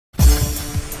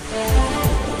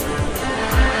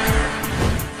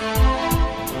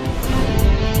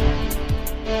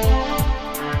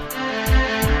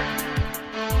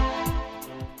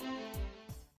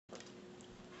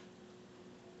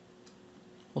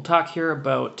We'll talk here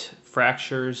about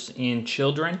fractures in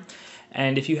children.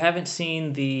 And if you haven't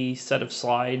seen the set of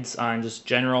slides on just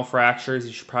general fractures,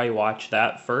 you should probably watch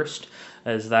that first,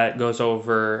 as that goes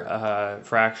over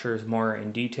fractures more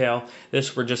in detail.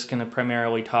 This, we're just going to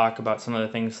primarily talk about some of the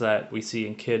things that we see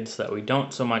in kids that we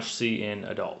don't so much see in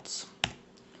adults.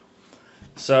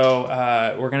 So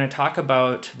we're going to talk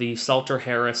about the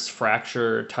Salter-Harris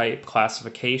fracture type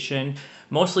classification,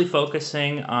 mostly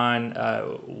focusing on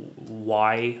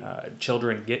why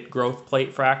children get growth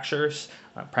plate fractures,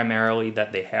 primarily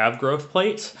that they have growth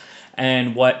plates,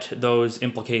 and what those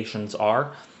implications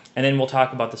are. And then we'll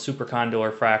talk about the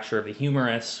supracondylar fracture of the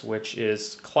humerus, which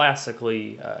is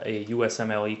classically a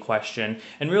USMLE question,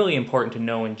 and really important to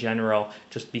know in general,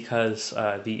 just because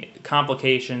the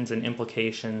complications and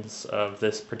implications of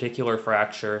this particular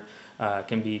fracture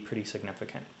can be pretty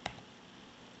significant.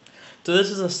 So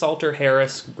this is a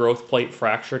Salter-Harris growth plate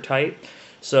fracture type.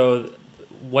 So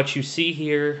what you see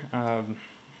here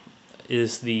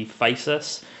is the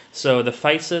physis. So the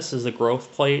physis is the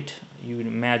growth plate. You would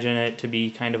imagine it to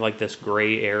be kind of like this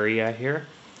gray area here.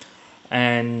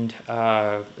 And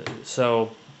so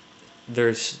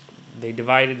they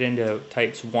divide it into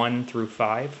types 1 through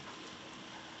 5.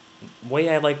 The way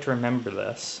I like to remember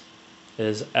this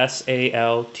is S, A,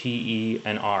 L, T, E,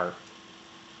 and R.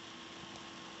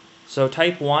 So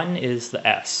type 1 is the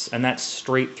S, and that's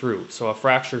straight through. So a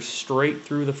fracture straight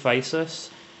through the physis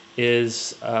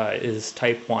is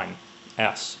type 1,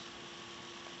 S.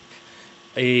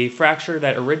 A fracture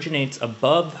that originates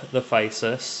above the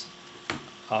physis,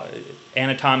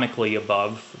 anatomically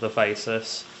above the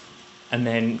physis, and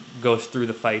then goes through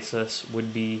the physis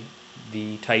would be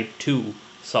the type 2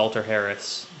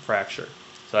 Salter-Harris fracture.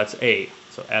 So that's A,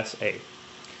 so SA.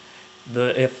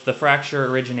 If the fracture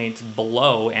originates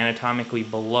below, anatomically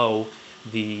below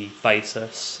the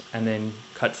physis, and then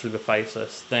cuts through the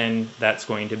physis, then that's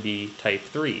going to be type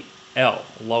 3, L,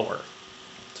 lower.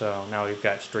 So now we've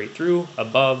got straight through,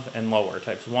 above, and lower,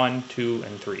 types 1, 2,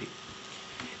 and 3.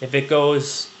 If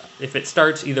it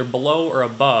starts either below or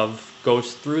above,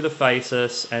 goes through the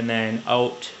physis, and then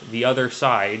out the other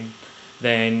side,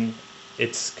 then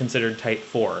it's considered type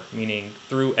 4, meaning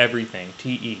through everything,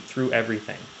 TE, through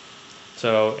everything.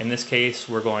 So in this case,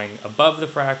 we're going above the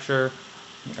fracture,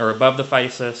 or above the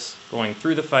physis, going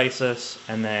through the physis,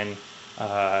 and then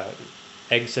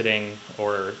exiting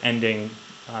or ending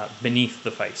beneath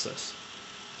the physis.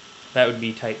 That would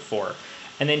be type 4.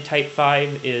 And then type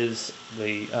 5 is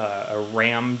a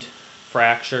rammed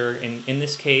fracture. In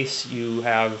this case, you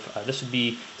have, this would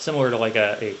be similar to like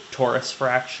a torus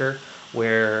fracture,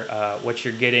 where what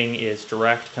you're getting is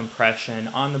direct compression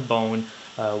on the bone,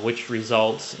 which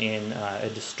results in a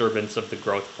disturbance of the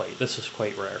growth plate. This is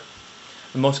quite rare.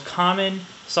 The most common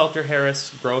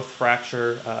Salter-Harris growth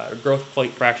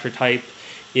plate fracture type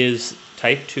is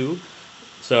type 2.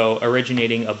 So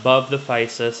originating above the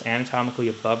physis, anatomically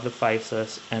above the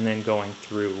physis, and then going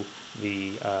through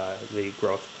the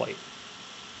growth plate.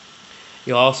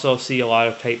 You'll also see a lot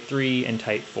of type 3 and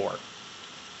type 4.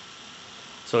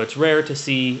 So it's rare to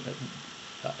see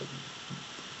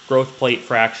growth plate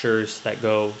fractures that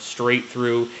go straight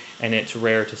through, and it's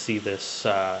rare to see this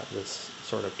this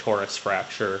sort of torus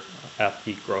fracture at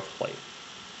the growth plate.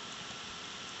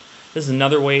 This is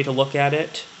another way to look at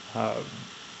it.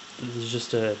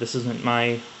 This isn't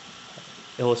my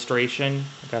illustration.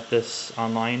 I got this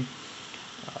online.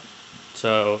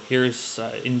 So here's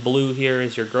in blue here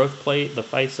is your growth plate, the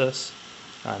physis,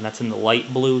 and that's in the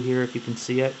light blue here if you can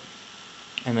see it.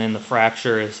 And then the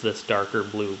fracture is this darker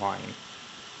blue line.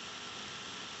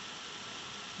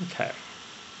 Okay.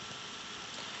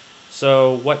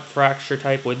 So what fracture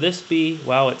type would this be?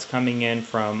 Well, it's coming in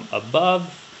from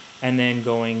above and then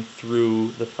going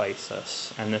through the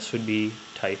physis, and this would be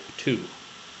type 2.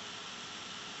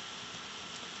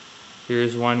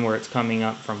 Here's one where it's coming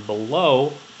up from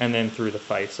below and then through the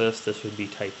physis. This would be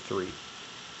type 3.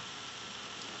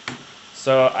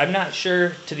 So I'm not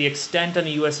sure to the extent on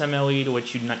the USMLE to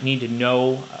which you need to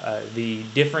know the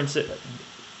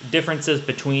differences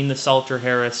between the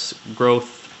Salter-Harris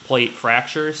growth plate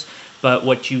fractures, but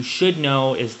what you should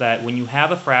know is that when you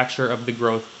have a fracture of the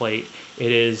growth plate,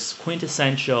 it is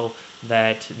quintessential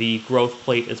that the growth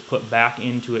plate is put back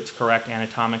into its correct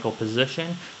anatomical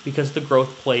position, because the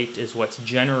growth plate is what's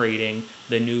generating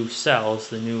the new cells,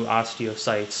 the new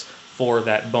osteocytes for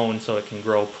that bone so it can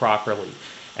grow properly.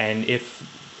 And if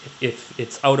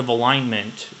it's out of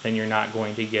alignment, then you're not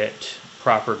going to get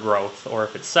proper growth, or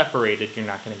if it's separated, you're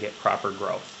not going to get proper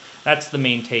growth. That's the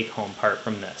main take-home part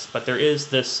from this. But there is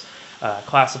this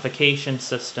classification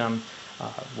system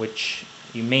which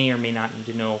you may or may not need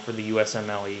to know for the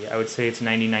USMLE. I would say it's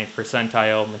 99th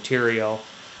percentile material,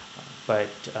 but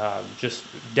just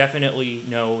definitely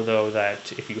know, though,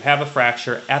 that if you have a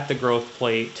fracture at the growth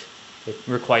plate, it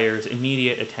requires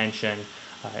immediate attention,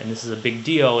 and this is a big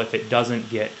deal if it doesn't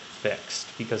get fixed,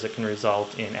 because it can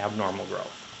result in abnormal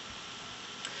growth.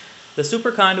 The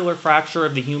supracondylar fracture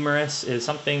of the humerus is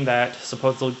something that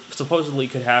supposedly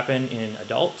could happen in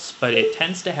adults, but it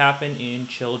tends to happen in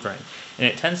children. And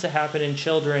it tends to happen in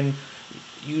children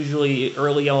usually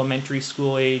early elementary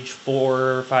school age,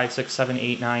 4, 5, 6, 7,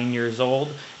 8, 9 years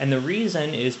old. And the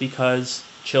reason is because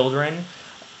children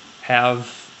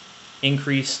have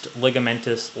increased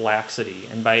ligamentous laxity.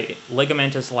 And by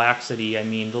ligamentous laxity, I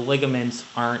mean the ligaments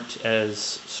aren't as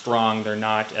strong, they're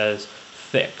not as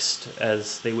fixed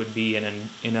as they would be in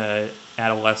an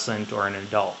adolescent or an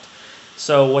adult.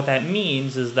 So what that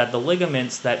means is that the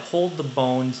ligaments that hold the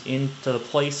bones into the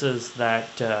places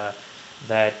that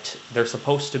they're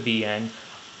supposed to be in,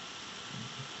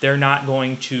 they're not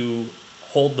going to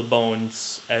hold the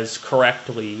bones as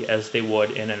correctly as they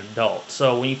would in an adult.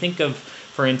 So when you think of,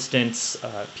 for instance,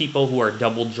 people who are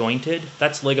double jointed,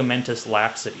 that's ligamentous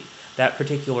laxity. That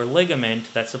particular ligament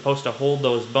that's supposed to hold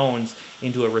those bones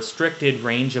into a restricted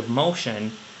range of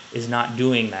motion is not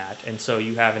doing that, and so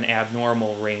you have an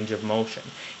abnormal range of motion.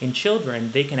 In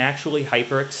children, they can actually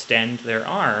hyperextend their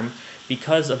arm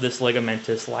because of this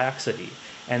ligamentous laxity.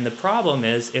 And the problem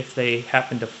is if they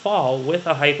happen to fall with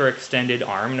a hyperextended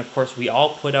arm, and of course we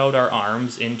all put out our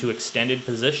arms into extended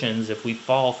positions if we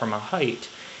fall from a height,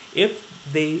 if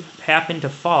they happen to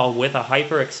fall with a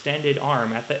hyperextended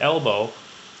arm at the elbow,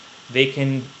 they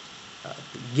can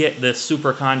get this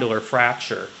supracondylar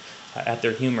fracture at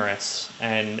their humerus,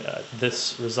 and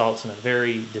this results in a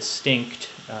very distinct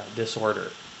disorder.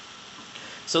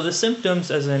 So the symptoms,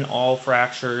 as in all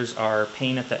fractures, are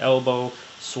pain at the elbow,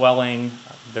 swelling.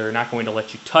 They're not going to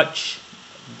let you touch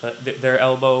their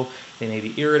elbow. They may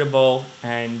be irritable,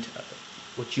 and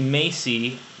what you may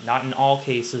see, not in all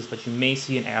cases, but you may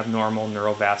see an abnormal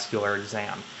neurovascular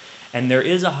exam. And there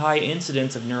is a high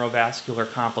incidence of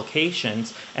neurovascular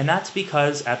complications, and that's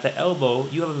because at the elbow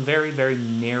you have a very, very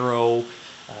narrow,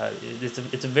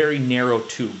 it's a very narrow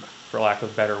tube, for lack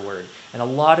of a better word. And a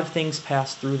lot of things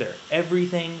pass through there.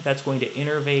 Everything that's going to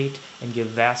innervate and give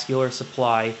vascular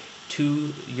supply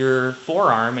to your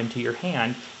forearm and to your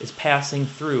hand is passing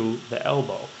through the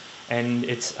elbow. And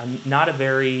it's not a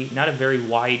very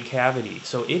wide cavity.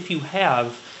 So if you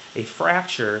have a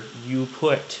fracture, you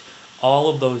put all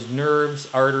of those nerves,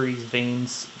 arteries,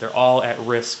 veins, they're all at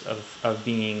risk of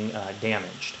being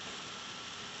damaged.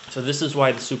 So this is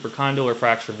why the supracondylar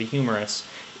fracture of the humerus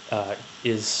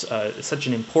is such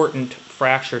an important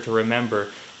fracture to remember,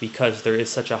 because there is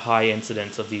such a high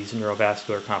incidence of these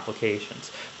neurovascular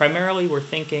complications. Primarily, we're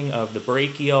thinking of the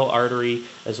brachial artery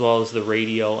as well as the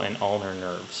radial and ulnar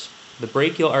nerves. The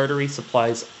brachial artery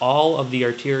supplies all of the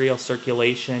arterial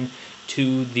circulation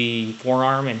to the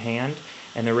forearm and hand,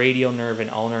 and the radial nerve and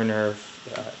ulnar nerve,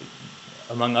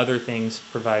 among other things,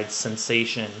 provides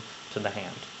sensation to the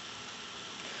hand.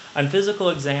 On physical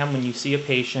exam, when you see a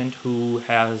patient who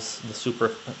has the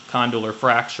supracondylar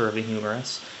fracture of the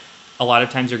humerus, a lot of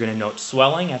times you're going to note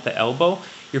swelling at the elbow.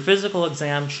 Your physical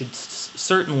exam should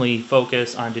certainly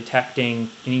focus on detecting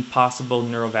any possible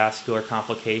neurovascular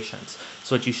complications.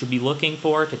 So what you should be looking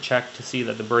for to check to see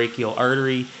that the brachial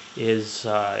artery is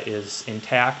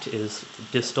intact is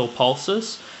distal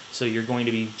pulses. So you're going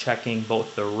to be checking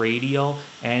both the radial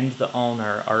and the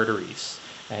ulnar arteries.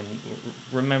 And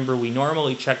remember, we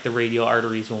normally check the radial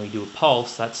arteries when we do a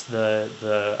pulse. That's the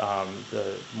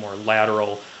more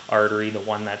lateral artery, the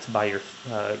one that's by your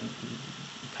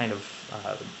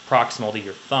proximal to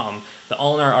your thumb. The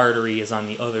ulnar artery is on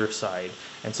the other side,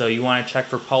 and so you want to check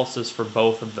for pulses for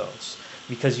both of those,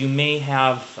 because you may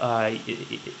have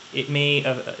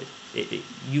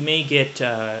you may get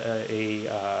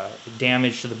a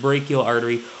damage to the brachial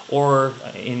artery, or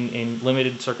in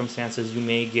limited circumstances you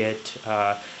may get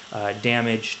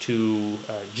damage to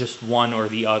just one or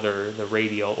the other, the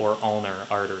radial or ulnar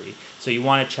artery. So you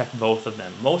want to check both of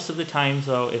them. Most of the times,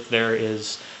 though, if there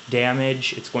is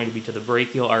damage, it's going to be to the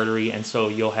brachial artery, and so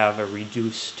you'll have a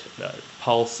reduced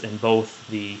pulse in both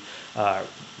the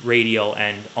radial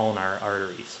and ulnar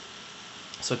arteries.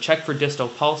 So check for distal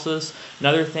pulses.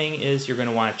 Another thing is you're going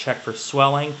to want to check for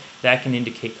swelling. That can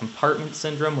indicate compartment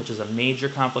syndrome, which is a major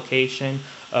complication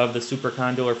of the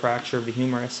supracondylar fracture of the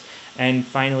humerus. And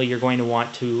finally, you're going to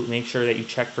want to make sure that you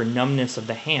check for numbness of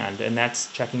the hand, and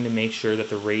that's checking to make sure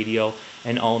that the radial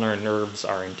and ulnar nerves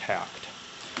are intact.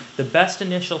 The best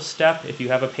initial step, if you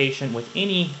have a patient with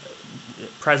any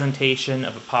presentation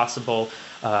of a possible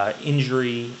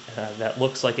injury that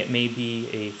looks like it may be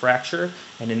a fracture,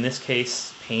 and in this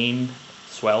case, pain,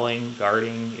 swelling,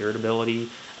 guarding, irritability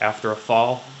after a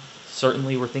fall.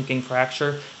 Certainly we're thinking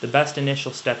fracture. The best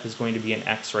initial step is going to be an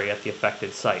x-ray at the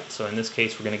affected site. So in this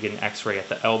case, we're going to get an x-ray at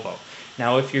the elbow.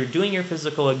 Now, if you're doing your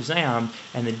physical exam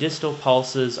and the distal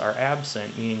pulses are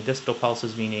absent, meaning distal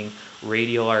pulses meaning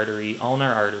radial artery,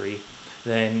 ulnar artery,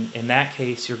 then in that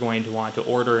case, you're going to want to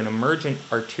order an emergent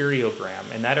arteriogram.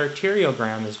 And that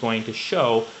arteriogram is going to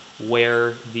show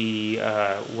where the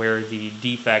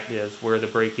defect is, where the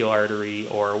brachial artery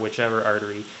or whichever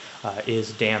artery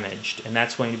is damaged, and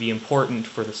that's going to be important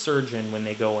for the surgeon when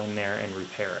they go in there and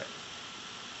repair it.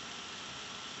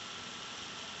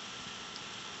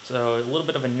 So a little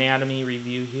bit of anatomy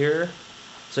review here.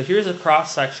 So here's a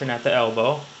cross section at the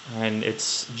elbow, and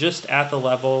it's just at the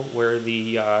level where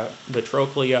the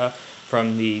trochlea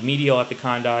from the medial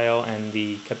epicondyle and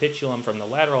the capitulum from the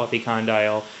lateral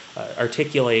epicondyle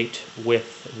articulate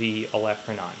with the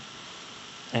olecranon.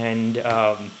 And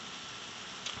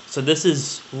so this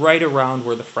is right around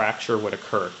where the fracture would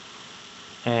occur.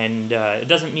 And it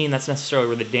doesn't mean that's necessarily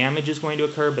where the damage is going to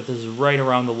occur, but this is right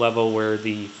around the level where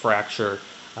the fracture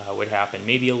would happen,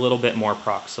 maybe a little bit more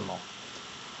proximal.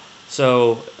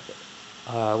 So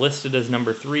listed as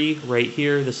number 3 right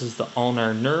here, this is the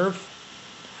ulnar nerve.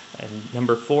 And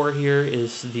number 4 here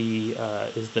is the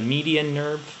median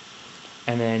nerve.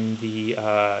 And then the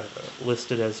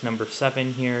listed as number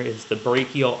 7 here is the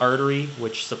brachial artery,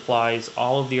 which supplies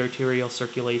all of the arterial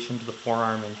circulation to the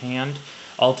forearm and hand.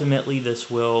 Ultimately, this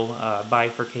will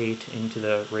bifurcate into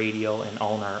the radial and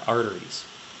ulnar arteries.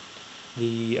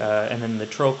 And then the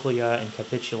trochlea and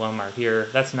capitulum are here.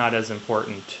 That's not as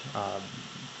important.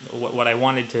 What I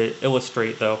wanted to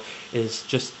illustrate, though, is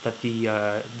just that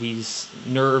these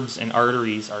nerves and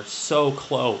arteries are so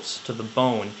close to the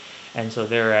bone, and so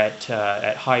they're at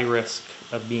high risk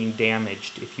of being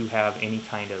damaged if you have any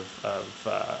kind of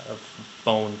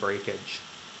bone breakage.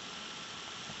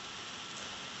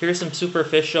 Here's some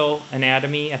superficial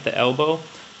anatomy at the elbow.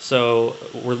 So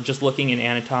we're just looking in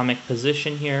anatomic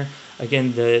position here.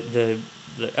 Again, the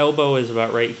elbow is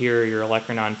about right here. Your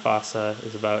olecranon fossa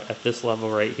is about at this level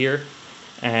right here.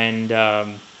 And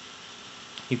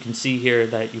you can see here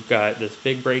that you've got this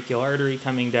big brachial artery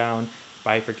coming down,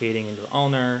 bifurcating into the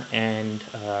ulnar and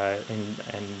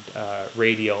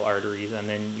radial arteries, and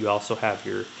then you also have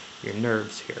your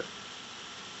nerves here.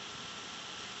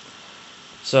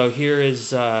 So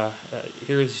here's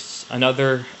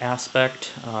another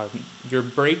aspect. Your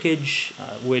breakage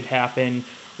would happen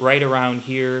right around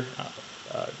here,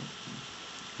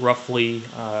 roughly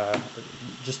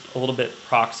just a little bit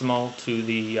proximal to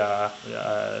the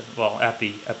at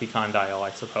the epicondyle, I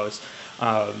suppose.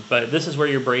 But this is where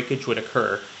your breakage would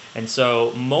occur. And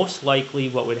so most likely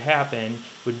what would happen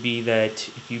would be that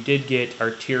if you did get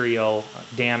arterial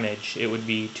damage, it would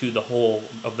be to the whole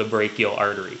of the brachial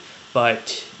artery.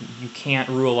 But you can't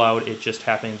rule out it just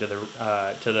happening to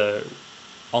the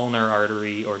ulnar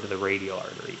artery or to the radial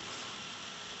artery.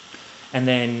 And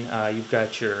then you've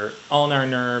got your ulnar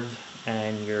nerve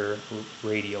and your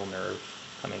radial nerve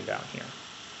coming down here.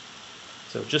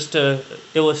 So just to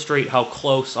illustrate how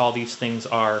close all these things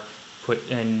are,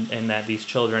 and that these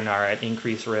children are at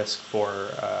increased risk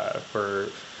for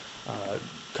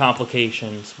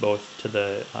complications both to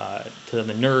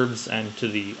the nerves and to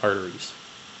the arteries.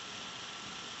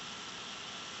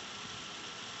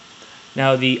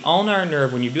 Now the ulnar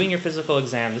nerve, when you're doing your physical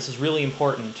exam, this is really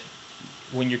important.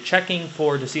 When you're checking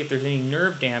to see if there's any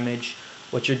nerve damage,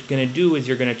 what you're going to do is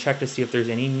you're going to check to see if there's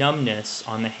any numbness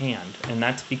on the hand. And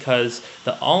that's because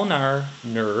the ulnar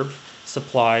nerve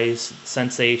supplies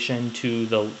sensation to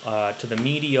the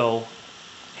medial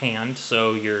hand,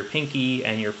 so your pinky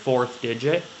and your fourth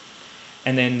digit.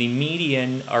 And then the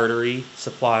median artery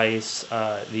supplies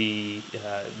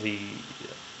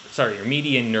your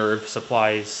median nerve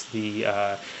supplies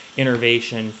the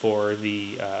innervation for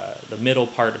the middle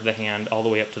part of the hand all the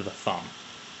way up to the thumb.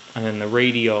 And then the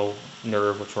radial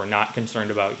nerve, which we're not concerned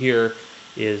about here,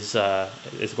 is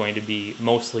going to be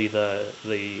mostly the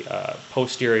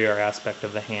posterior aspect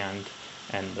of the hand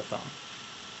and the thumb.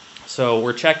 So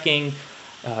we're checking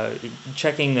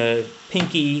the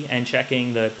pinky and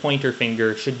checking the pointer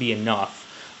finger should be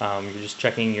enough. You're just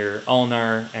checking your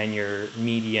ulnar and your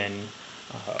median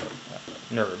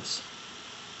nerves.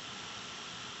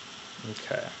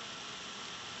 Okay.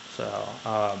 So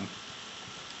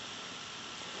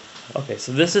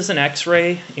so this is an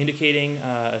X-ray indicating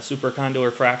a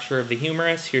supracondylar fracture of the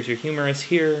humerus. Here's your humerus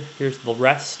here. Here's the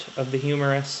rest of the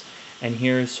humerus, and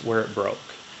here's where it broke.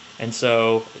 And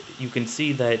so you can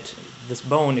see that this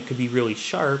bone, it could be really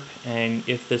sharp, and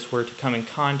if this were to come in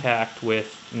contact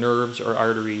with nerves or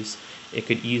arteries, it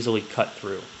could easily cut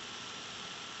through.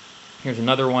 Here's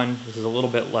another one. This is a little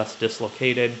bit less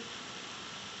dislocated.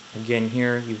 Again,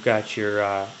 here you've got your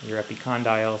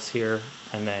epicondyles here,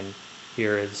 and then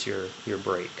here is your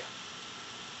break.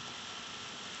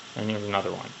 And here's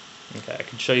another one. Okay, I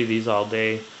could show you these all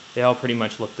day. They all pretty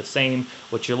much look the same.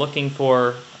 What you're looking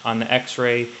for on the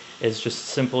x-ray is just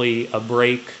simply a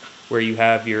break where you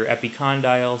have your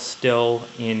epicondyles still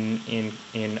in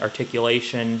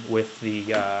articulation with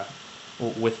the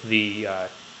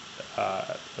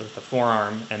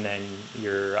forearm, and then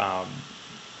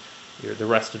the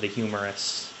rest of the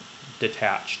humerus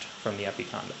detached from the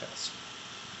epicondyles.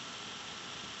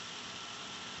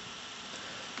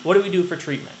 What do we do for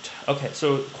treatment? Okay,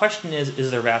 so the question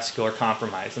is there vascular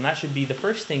compromise? And that should be the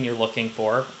first thing you're looking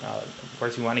for. Of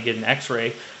course, you want to get an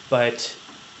x-ray, but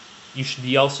you should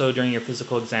be also, during your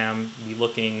physical exam, be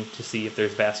looking to see if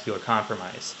there's vascular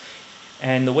compromise.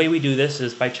 And the way we do this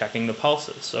is by checking the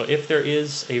pulses. So if there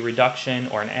is a reduction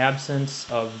or an absence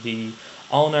of the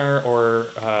ulnar or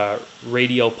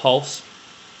radial pulse,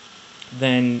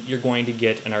 then you're going to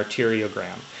get an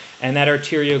arteriogram. And that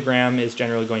arteriogram is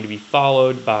generally going to be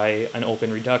followed by an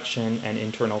open reduction and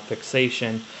internal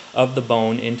fixation of the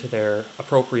bone into their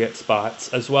appropriate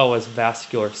spots, as well as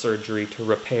vascular surgery to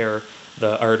repair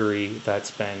the artery that's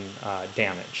been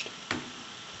damaged.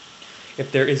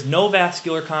 If there is no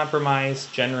vascular compromise,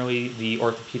 generally the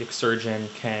orthopedic surgeon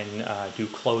can do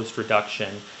closed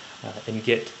reduction and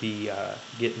get the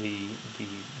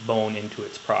bone into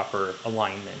its proper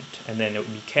alignment, and then it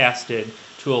would be casted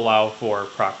to allow for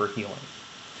proper healing.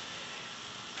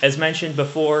 As mentioned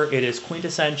before, it is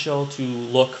quintessential to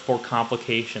look for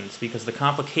complications, because the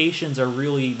complications are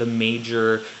really the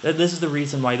major. This is the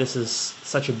reason why this is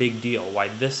such a big deal, why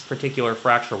this particular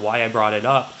fracture, why I brought it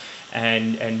up,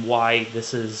 and why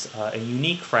this is a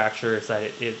unique fracture, is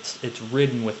that it's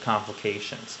ridden with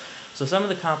complications. So some of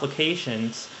the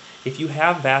complications, if you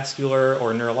have vascular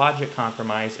or neurologic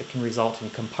compromise, it can result in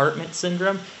compartment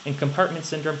syndrome, and compartment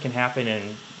syndrome can happen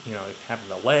in, it can happen in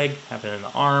the leg, happen in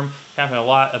the arm, happen in a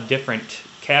lot of different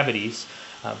cavities,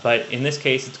 but in this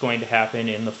case it's going to happen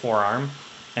in the forearm.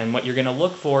 And what you're going to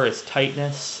look for is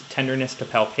tightness, tenderness to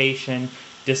palpation,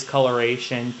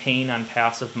 discoloration, pain on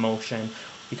passive motion,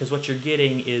 because what you're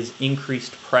getting is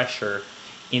increased pressure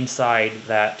inside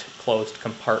that closed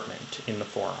compartment in the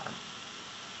forearm.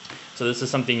 So this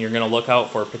is something you're going to look out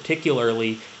for,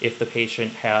 particularly if the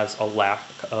patient has a lack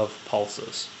of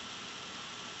pulses.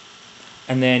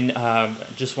 And then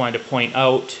just wanted to point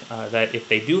out that if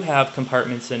they do have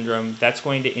compartment syndrome, that's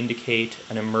going to indicate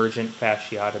an emergent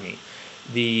fasciotomy.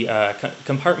 The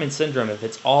compartment syndrome, if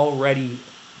it's already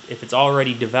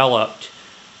developed,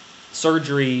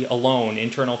 surgery alone,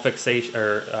 internal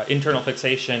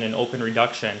fixation and open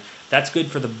reduction, that's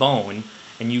good for the bone,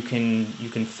 and you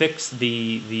can fix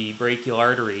the brachial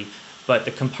artery, but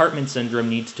the compartment syndrome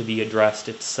needs to be addressed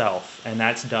itself, and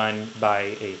that's done by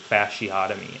a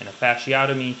fasciotomy. And a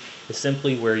fasciotomy is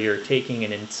simply where you're taking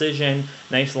an incision,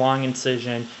 nice long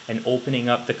incision, and opening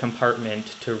up the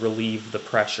compartment to relieve the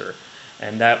pressure.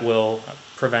 And that will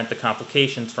prevent the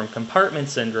complications from compartment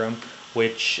syndrome,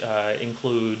 which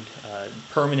include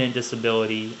permanent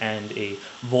disability and a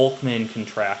Volkmann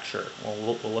contracture.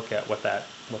 We'll look at what that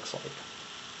looks like.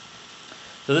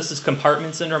 So this is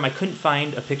compartment syndrome. I couldn't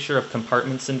find a picture of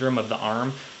compartment syndrome of the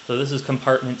arm. So this is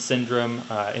compartment syndrome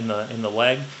in the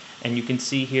leg. And you can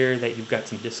see here that you've got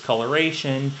some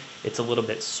discoloration. It's a little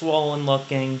bit swollen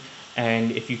looking.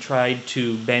 And if you tried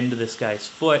to bend this guy's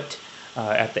foot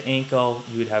at the ankle,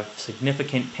 you would have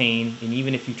significant pain. And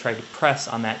even if you tried to press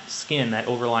on that skin, that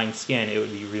overlying skin, it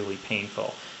would be really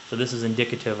painful. So this is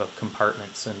indicative of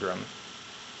compartment syndrome.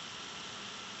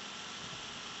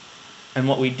 And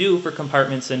what we do for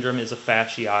compartment syndrome is a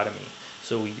fasciotomy.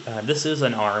 So this is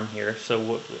an arm here.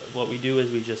 So what we do is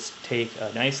we just take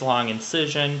a nice long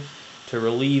incision to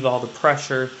relieve all the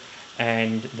pressure,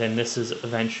 and then this is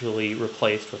eventually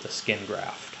replaced with a skin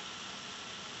graft.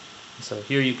 So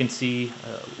here you can see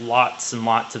lots and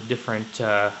lots of different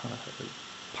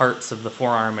parts of the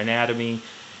forearm anatomy.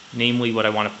 Namely, what I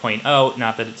want to point out,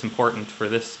 not that it's important for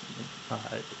this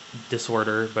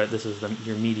disorder, but this is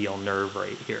your medial nerve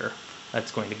right here.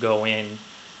 That's going to go into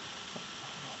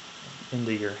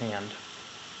your hand.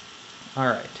 All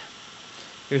right.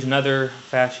 Here's another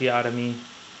fasciotomy.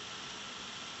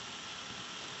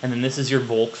 And then this is your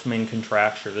Volkmann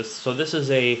contracture. So this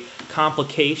is a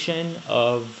complication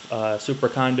of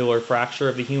supracondylar fracture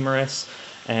of the humerus.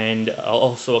 and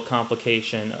also a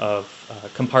complication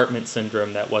of compartment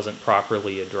syndrome that wasn't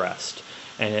properly addressed.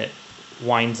 And it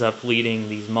winds up leading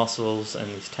these muscles and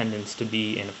these tendons to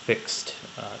be in a fixed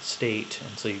state,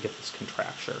 and so you get this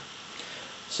contracture.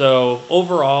 So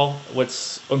overall,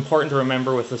 what's important to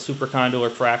remember with the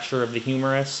supracondylar fracture of the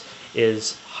humerus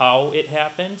is how it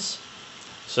happens.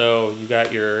 So you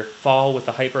got your fall with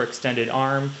the hyperextended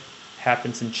arm,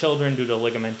 happens in children due to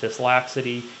ligamentous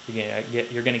laxity.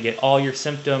 You're going to get all your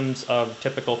symptoms of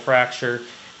typical fracture,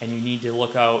 and you need to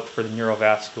look out for the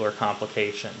neurovascular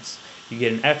complications. You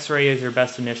get an x-ray as your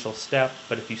best initial step,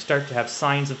 but if you start to have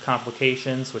signs of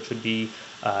complications, which would be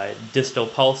distal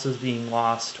pulses being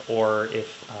lost, or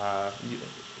if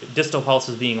distal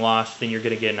pulses being lost, then you're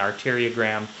going to get an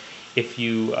arteriogram. If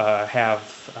you have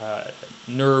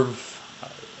nerve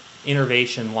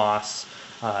innervation loss,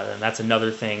 then that's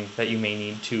another thing that you may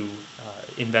need to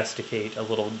investigate a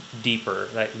little deeper.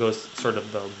 That goes sort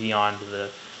of beyond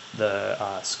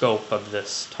the scope of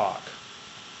this talk.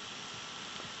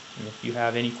 And if you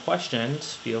have any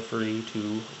questions, feel free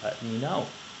to let me know.